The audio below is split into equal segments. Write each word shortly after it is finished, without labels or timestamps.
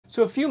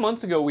So a few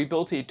months ago, we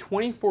built a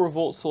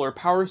 24-volt solar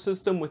power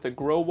system with a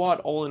grow watt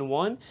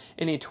all-in-one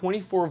and a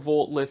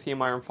 24-volt lithium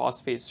iron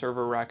phosphate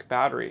server rack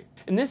battery.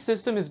 And this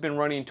system has been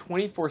running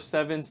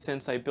 24/7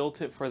 since I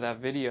built it for that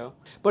video.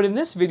 But in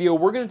this video,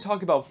 we're going to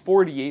talk about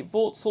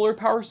 48-volt solar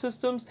power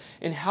systems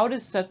and how to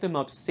set them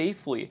up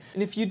safely.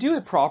 And if you do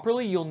it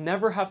properly, you'll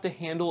never have to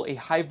handle a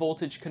high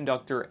voltage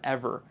conductor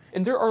ever.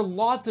 And there are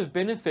lots of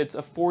benefits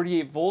of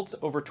 48 volts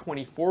over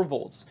 24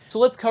 volts. So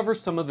let's cover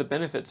some of the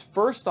benefits.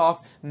 First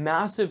off,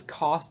 massive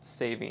cost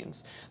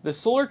savings. The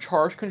solar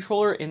charge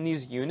controller in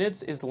these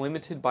units is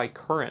limited by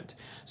current.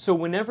 So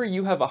whenever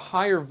you have a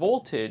higher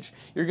voltage,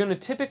 you're going to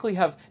typically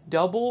have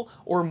double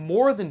or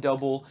more than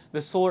double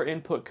the solar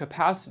input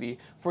capacity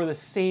for the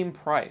same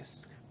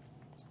price.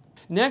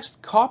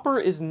 Next, copper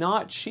is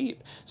not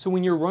cheap, so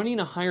when you're running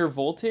a higher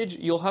voltage,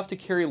 you'll have to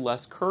carry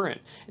less current,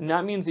 and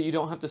that means that you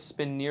don't have to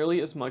spend nearly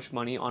as much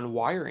money on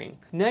wiring.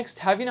 Next,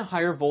 having a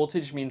higher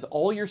voltage means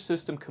all your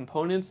system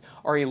components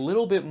are a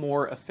little bit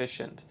more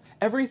efficient.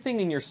 Everything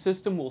in your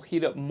system will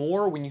heat up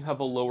more when you have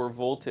a lower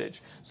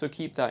voltage, so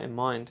keep that in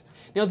mind.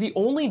 Now, the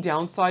only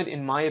downside,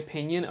 in my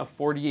opinion, of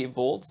 48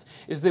 volts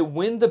is that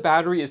when the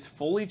battery is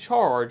fully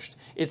charged,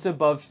 it's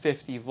above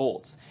 50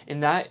 volts,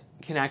 and that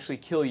can actually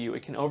kill you.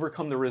 It can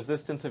overcome the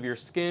resistance of your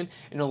skin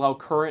and allow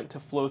current to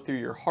flow through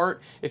your heart.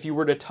 If you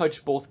were to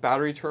touch both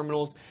battery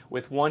terminals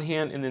with one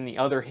hand and then the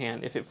other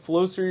hand, if it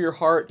flows through your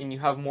heart and you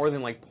have more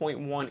than like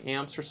 0.1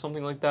 amps or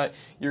something like that,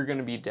 you're going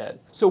to be dead.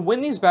 So when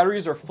these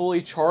batteries are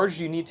fully charged,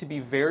 you need to be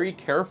very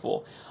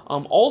careful.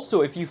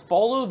 Also, if you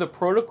follow the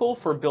protocol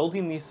for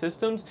building these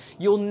systems,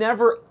 you'll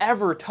never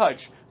ever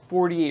touch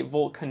 48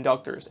 volt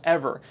conductors,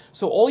 ever.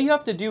 So all you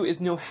have to do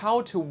is know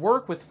how to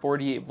work with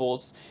 48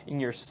 volts in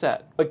your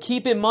set. But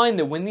keep in mind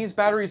that when these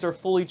batteries are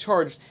fully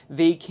charged,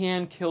 they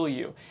can kill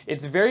you.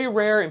 It's very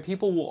rare, and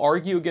people will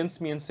argue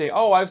against me and say,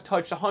 oh, I've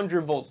touched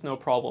 100 volts, no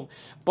problem.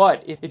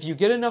 But if you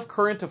get enough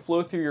current to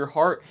flow through your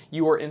heart,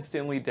 you are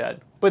instantly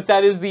dead. But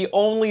that is the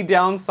only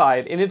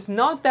downside, and it's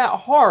not that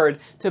hard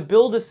to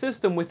build a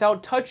system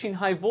without touching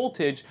high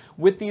voltage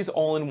with these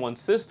all-in-one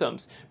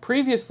systems.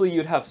 Previously,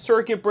 you'd have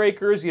circuit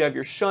breakers, you'd have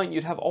your shunt,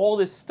 you'd have all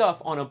this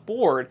stuff on a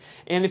board,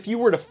 and if you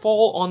were to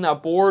fall on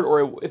that board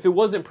or if it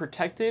wasn't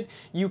protected,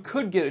 you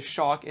could get a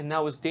shock, and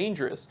that was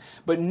dangerous.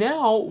 But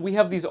now we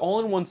have these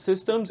all-in-one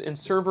systems and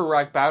server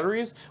rack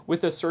batteries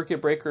with a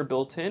circuit breaker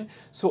built in,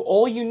 so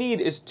all you need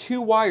is 2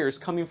 wires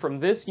coming from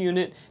this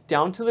unit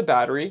down to the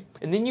battery,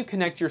 and then you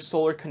connect your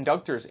solar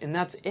conductors, and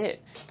that's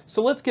it.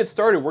 So let's get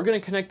started. We're going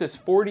to connect this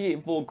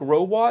 48 volt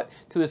grow watt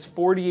to this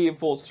 48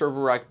 volt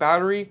server rack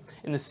battery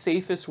in the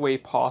safest way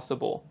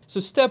possible. So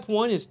step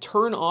 1 is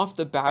turn off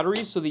the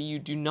battery so that you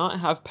do not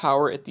have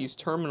power at these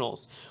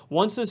terminals.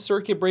 Once the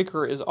circuit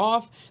breaker is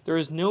off, there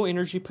is no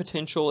energy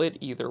potential at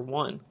either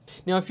one.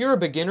 Now, if you're a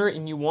beginner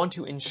and you want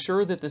to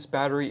ensure that this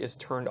battery is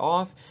turned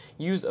off,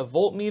 use a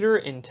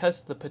voltmeter and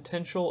test the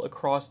potential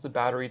across the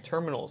battery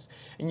terminals.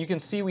 And you can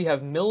see we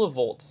have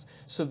millivolts,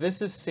 so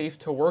this is safe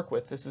to work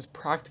with. This is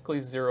practically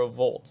 0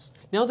 volts.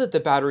 Now that the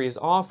battery is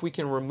off, we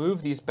can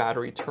remove these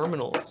battery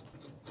terminals.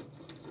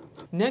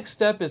 Next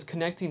step is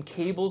connecting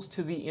cables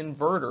to the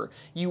inverter.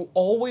 You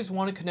always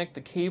want to connect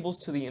the cables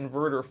to the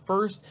inverter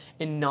first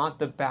and not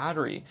the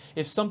battery.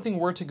 If something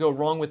were to go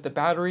wrong with the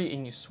battery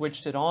and you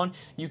switched it on,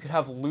 you could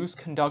have loose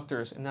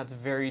conductors, and that's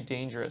very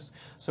dangerous.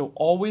 So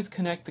always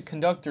connect the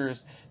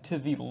conductors to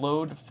the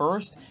load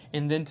first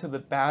and then to the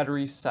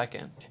battery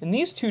second. And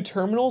these 2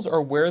 terminals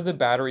are where the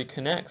battery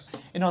connects.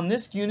 And on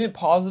this unit,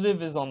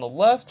 positive is on the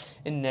left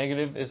and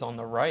negative is on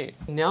the right.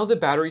 Now the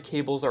battery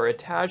cables are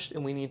attached,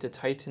 and we need to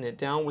tighten it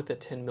down with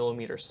a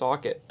 10mm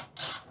socket.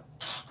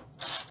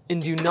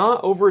 And do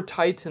not over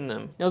tighten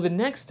them. Now the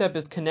next step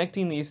is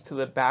connecting these to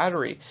the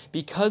battery.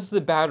 Because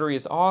the battery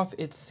is off,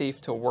 it's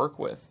safe to work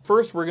with.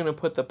 First, we're going to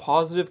put the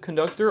positive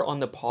conductor on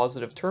the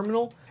positive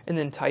terminal and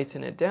then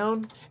tighten it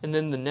down, and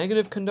then the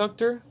negative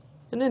conductor,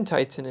 and then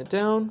tighten it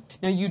down.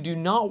 Now you do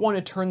not want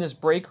to turn this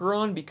breaker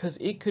on because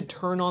it could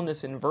turn on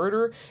this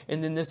inverter,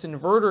 and then this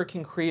inverter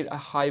can create a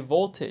high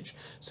voltage.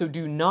 So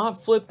do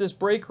not flip this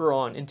breaker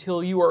on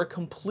until you are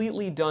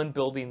completely done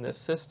building this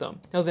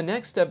system. Now the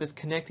next step is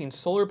connecting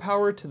solar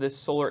power to this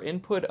solar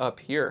input up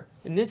here.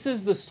 And this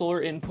is the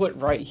solar input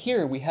right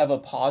here. We have a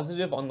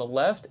positive on the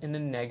left and a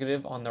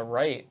negative on the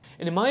right.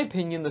 And in my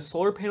opinion, the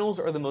solar panels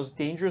are the most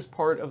dangerous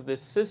part of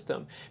this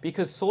system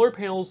because solar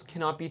panels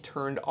cannot be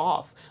turned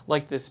off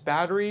like this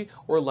battery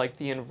or like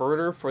the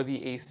inverter for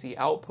the AC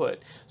output.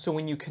 So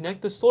when you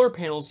connect the solar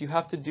panels, you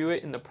have to do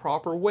it in the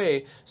proper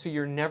way so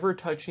you're never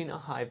touching a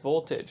high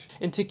voltage.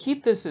 And to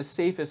keep this as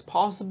safe as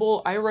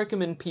possible, I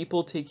recommend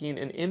people taking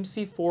an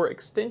MC4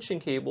 extension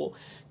cable,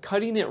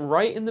 cutting it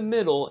right in the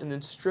middle, and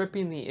then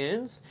stripping the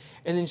ends,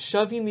 and then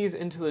shoving these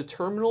into the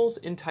terminals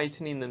and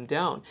tightening them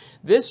down.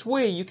 This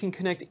way you can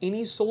connect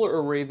any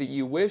solar array that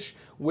you wish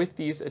with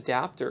these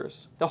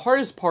adapters. The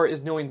hardest part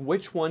is knowing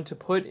which one to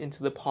put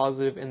into the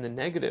positive and the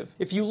negative.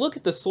 If you look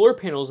at the solar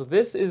panels,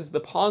 this is the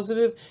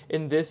positive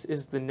and this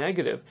is the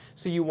negative.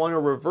 So you want to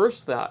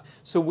reverse that.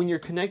 So when you're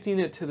connecting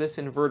it to this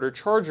inverter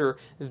charger,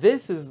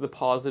 this is the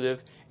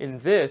positive and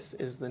this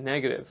is the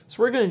negative.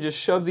 So we're going to just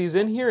shove these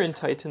in here and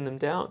tighten them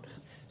down.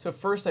 So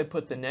first I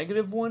put the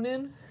negative one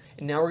in,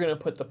 and now we're going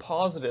to put the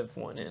positive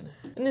one in,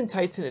 and then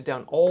tighten it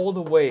down all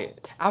the way.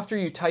 After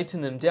you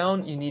tighten them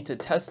down, you need to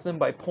test them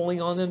by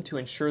pulling on them to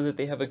ensure that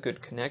they have a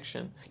good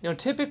connection. Now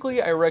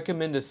typically I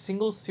recommend a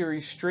single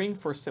series string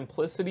for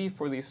simplicity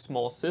for these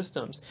small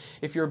systems.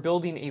 If you're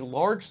building a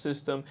large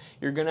system,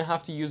 you're going to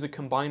have to use a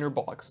combiner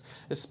box,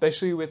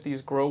 especially with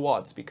these grow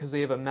watts, because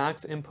they have a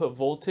max input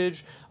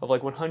voltage of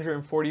like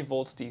 140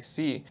 volts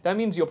DC. That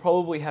means you'll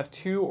probably have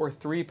 2 or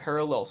 3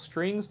 parallel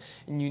strings,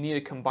 and you need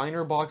a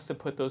combiner box to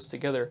put those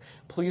together.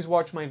 Please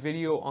watch my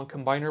video on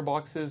combiner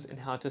boxes and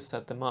how to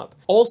set them up.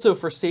 Also,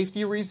 for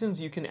safety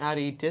reasons, you can add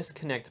a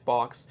disconnect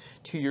box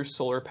to your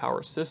solar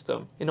power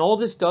system. And all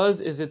this does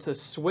is it's a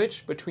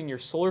switch between your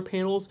solar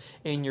panels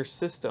and your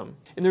system.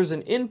 And there's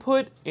an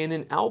input and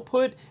an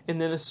output and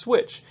then a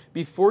switch.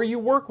 Before you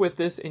work with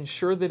this,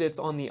 ensure that it's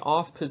on the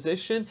off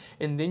position,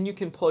 and then you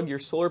can plug your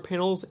solar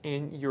panels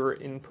and your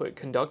input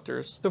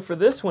conductors. So for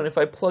this one, if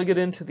I plug it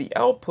into the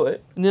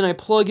output and then I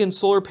plug in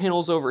solar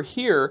panels over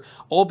here,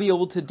 I'll be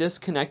able to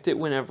disconnect it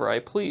whenever I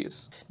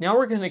please. Now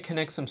we're going to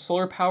connect some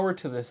solar power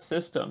to this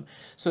system.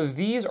 So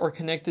these are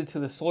connected to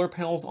the solar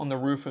panels on the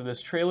roof of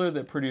this trailer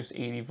that produce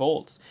 80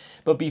 volts.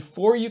 But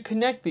before you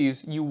connect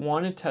these, you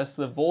want to test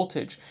the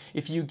voltage.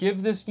 If you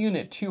give this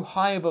unit too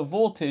high of a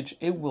voltage,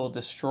 it will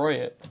destroy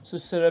it. So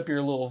set up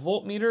your little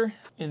voltmeter,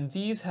 and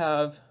these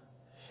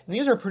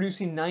are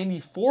producing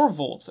 94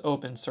 volts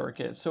open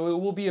circuit, so it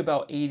will be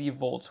about 80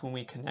 volts when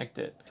we connect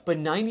it. But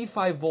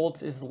 95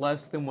 volts is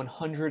less than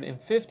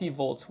 150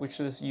 volts, which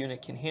this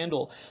unit can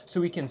handle,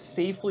 so we can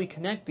safely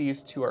connect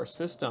these to our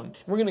system.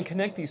 We're going to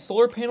connect these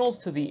solar panels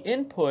to the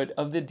input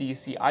of the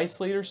DC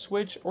isolator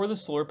switch or the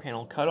solar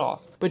panel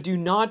cutoff. But do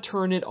not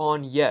turn it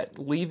on yet.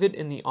 Leave it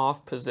in the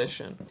off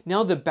position.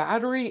 Now the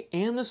battery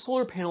and the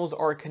solar panels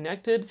are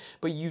connected,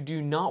 but you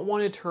do not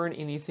want to turn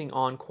anything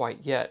on quite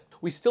yet.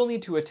 We still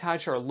need to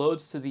attach our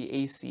loads to the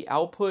AC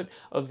output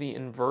of the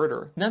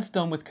inverter. And that's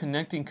done with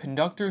connecting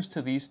conductors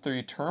to these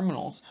 3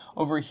 terminals.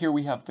 Over here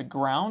we have the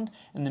ground,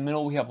 in the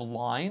middle we have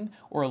line,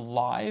 or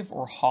live,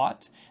 or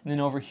hot, and then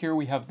over here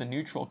we have the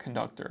neutral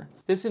conductor.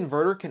 This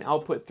inverter can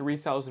output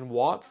 3000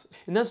 watts,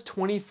 and that's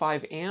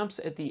 25 amps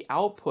at the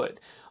output.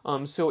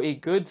 So a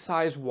good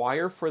size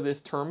wire for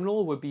this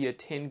terminal would be a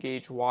 10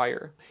 gauge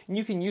wire. And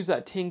you can use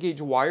that 10 gauge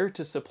wire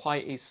to supply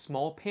a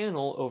small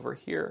panel over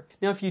here.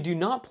 Now if you do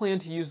not plan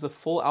to use the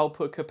full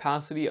output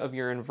capacity of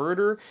your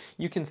inverter,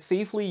 you can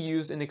safely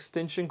use an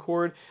extension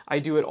cord. I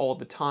do it all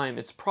the time.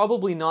 It's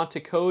probably not to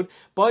code,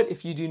 but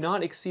if you do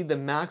not exceed the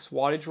max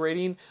wattage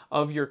rating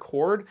of your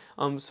cord,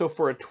 so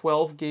for a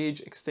 12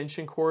 gauge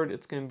extension cord,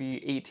 it's going to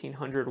be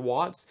 1800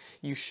 watts,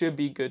 you should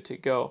be good to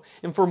go.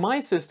 And for my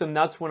system,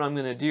 that's what I'm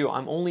going to do.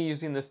 I'm only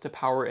using this to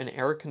power an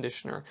air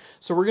conditioner.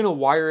 So we're going to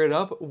wire it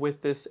up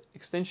with this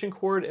extension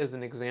cord as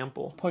an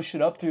example. Push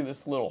it up through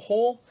this little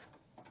hole.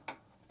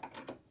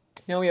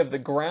 Now we have the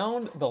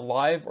ground, the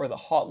live or the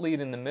hot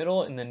lead in the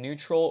middle, and the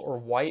neutral or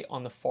white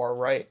on the far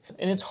right.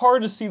 And it's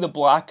hard to see the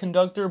black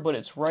conductor, but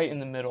it's right in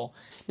the middle.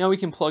 Now we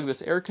can plug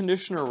this air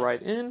conditioner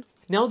right in.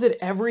 Now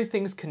that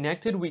everything's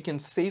connected, we can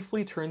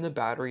safely turn the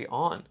battery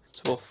on.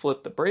 So we'll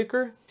flip the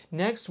breaker.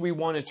 Next, we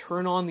want to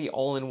turn on the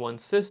all-in-one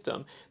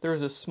system.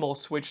 There's a small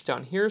switch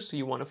down here, so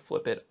you want to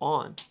flip it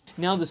on.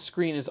 Now the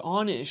screen is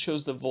on and it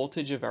shows the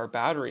voltage of our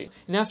battery.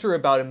 And after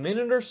about a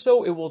minute or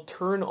so, it will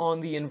turn on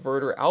the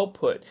inverter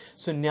output.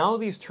 So now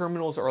these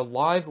terminals are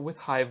live with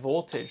high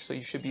voltage, so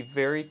you should be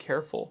very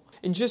careful.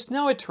 And just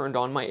now it turned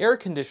on my air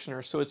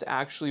conditioner, so it's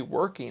actually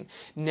working.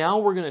 Now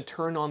we're going to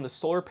turn on the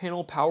solar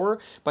panel power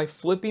by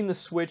flipping the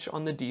switch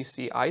on the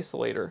DC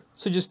isolator.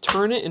 So just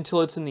turn it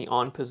until it's in the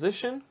on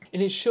position,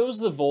 and it shows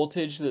the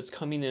voltage that's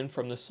coming in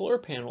from the solar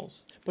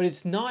panels. But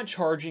it's not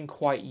charging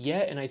quite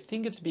yet, and I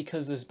think it's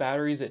because this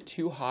battery is at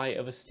too high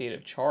of a state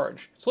of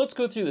charge. So let's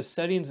go through the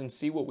settings and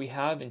see what we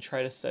have and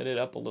try to set it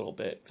up a little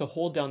bit. So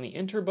hold down the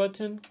enter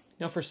button.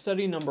 Now for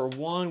setting number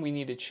 1, we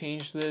need to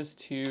change this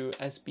to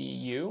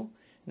SBU.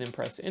 And then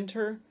press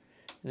enter,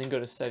 and then go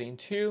to setting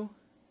 2.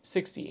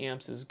 60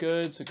 amps is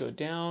good, so go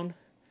down.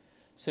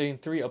 Setting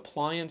 3,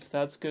 appliance,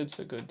 that's good,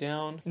 so go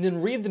down. And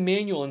then read the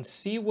manual and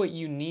see what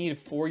you need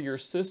for your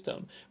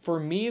system.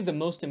 For me, the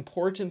most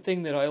important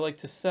thing that I like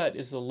to set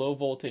is the low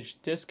voltage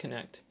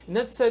disconnect. And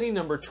that's setting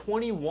number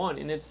 21,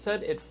 and it's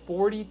set at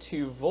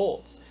 42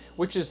 volts,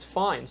 which is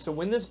fine. So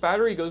when this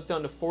battery goes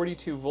down to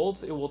 42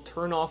 volts, it will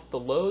turn off the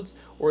loads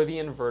or the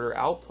inverter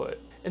output.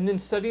 And then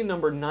setting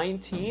number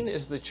 19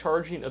 is the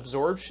charging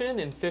absorption,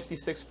 and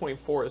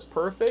 56.4 is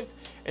perfect.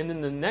 And then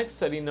the next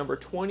setting, number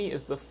 20,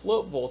 is the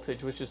float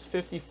voltage, which is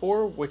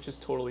 54, which is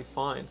totally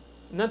fine.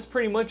 And that's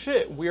pretty much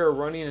it. We are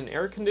running an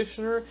air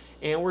conditioner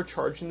and we're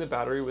charging the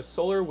battery with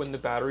solar when the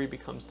battery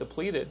becomes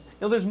depleted.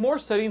 Now there's more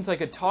settings I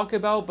could talk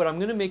about, but I'm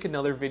gonna make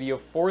another video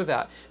for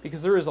that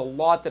because there is a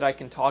lot that I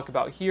can talk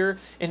about here,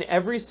 and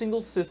every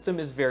single system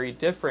is very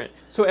different.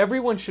 So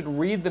everyone should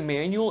read the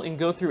manual and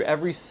go through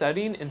every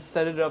setting and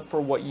set it up for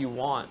what you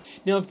want.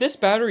 Now if this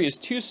battery is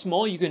too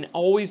small, you can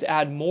always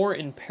add more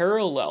in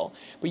parallel,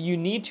 but you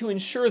need to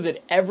ensure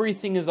that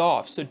everything is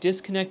off. So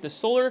disconnect the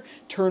solar,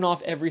 turn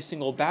off every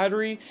single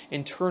battery,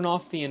 and turn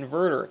off the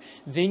inverter.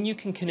 Then you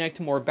can connect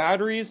more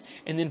batteries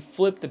and then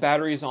flip the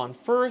batteries on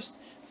first,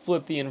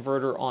 flip the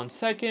inverter on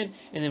second,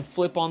 and then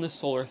flip on the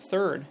solar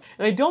third.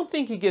 And I don't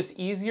think it gets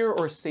easier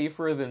or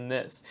safer than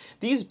this.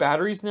 These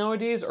batteries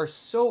nowadays are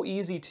so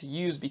easy to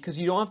use because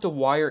you don't have to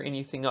wire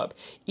anything up.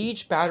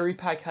 Each battery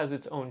pack has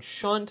its own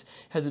shunt,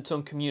 has its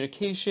own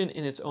communication,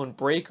 and its own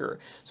breaker.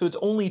 So it's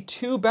only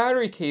 2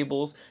 battery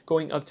cables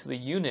going up to the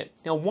unit.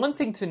 Now one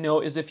thing to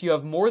note is if you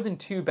have more than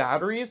 2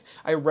 batteries,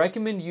 I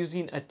recommend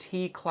using a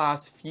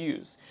T-class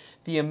fuse.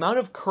 The amount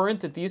of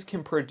current that these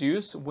can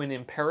produce when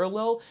in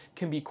parallel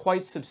can be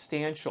quite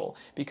substantial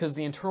because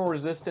the internal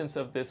resistance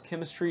of this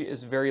chemistry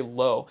is very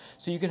low.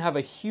 So you can have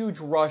a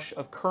huge rush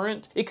of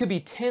current. It could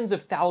be tens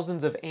of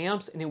thousands of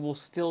amps and it will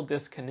still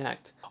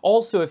disconnect.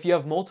 Also, if you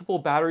have multiple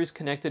batteries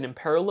connected in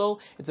parallel,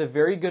 it's a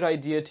very good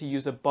idea to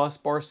use a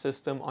busbar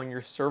system on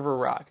your server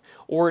rack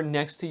or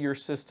next to your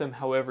system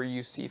however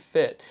you see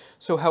fit.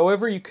 So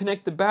however you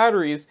connect the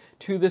batteries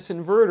to this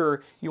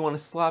inverter, you want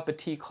to slap a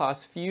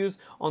T-class fuse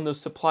on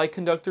those supply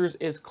conductors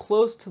as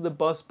close to the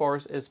bus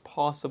bars as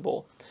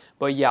possible.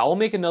 But yeah, I'll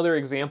make another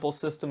example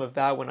system of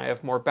that when I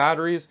have more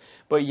batteries.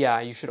 But yeah,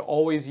 you should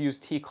always use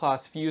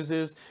T-class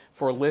fuses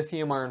for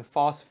lithium iron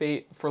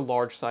phosphate for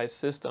large size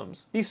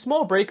systems. These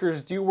small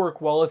breakers do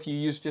work well if you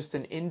use just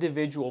an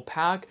individual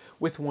pack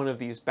with one of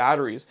these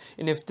batteries.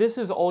 And if this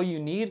is all you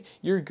need,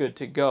 you're good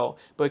to go.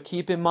 But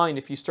keep in mind,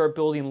 if you start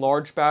building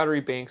large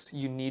battery banks,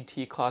 you need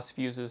T-class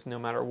fuses no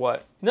matter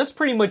what. And that's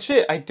pretty much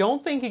it. I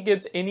don't think it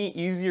gets any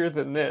easier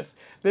than this.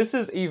 This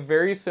is a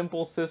very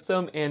simple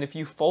system, and if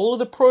you follow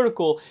the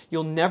protocol,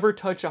 you'll never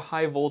touch a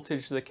high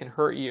voltage that can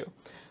hurt you.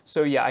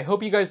 So yeah, I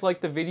hope you guys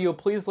liked the video.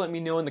 Please let me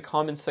know in the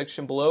comments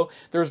section below.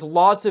 There's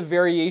lots of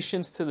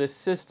variations to this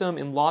system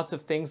and lots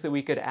of things that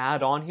we could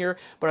add on here,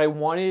 but I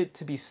wanted it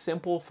to be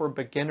simple for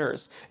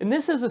beginners. And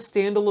this is a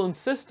standalone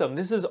system.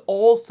 This is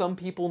all some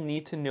people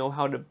need to know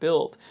how to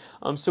build.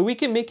 So we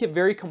can make it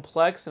very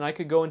complex and I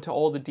could go into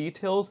all the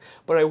details,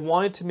 but I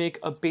wanted to make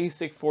a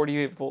basic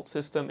 48 volt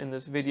system in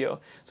this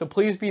video. So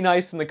please be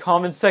nice in the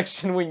comments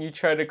section when you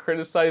try to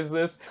criticize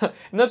this.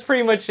 And that's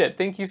pretty much it.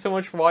 Thank you so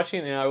much for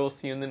watching, and I will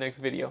see you in the next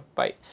video. Bye.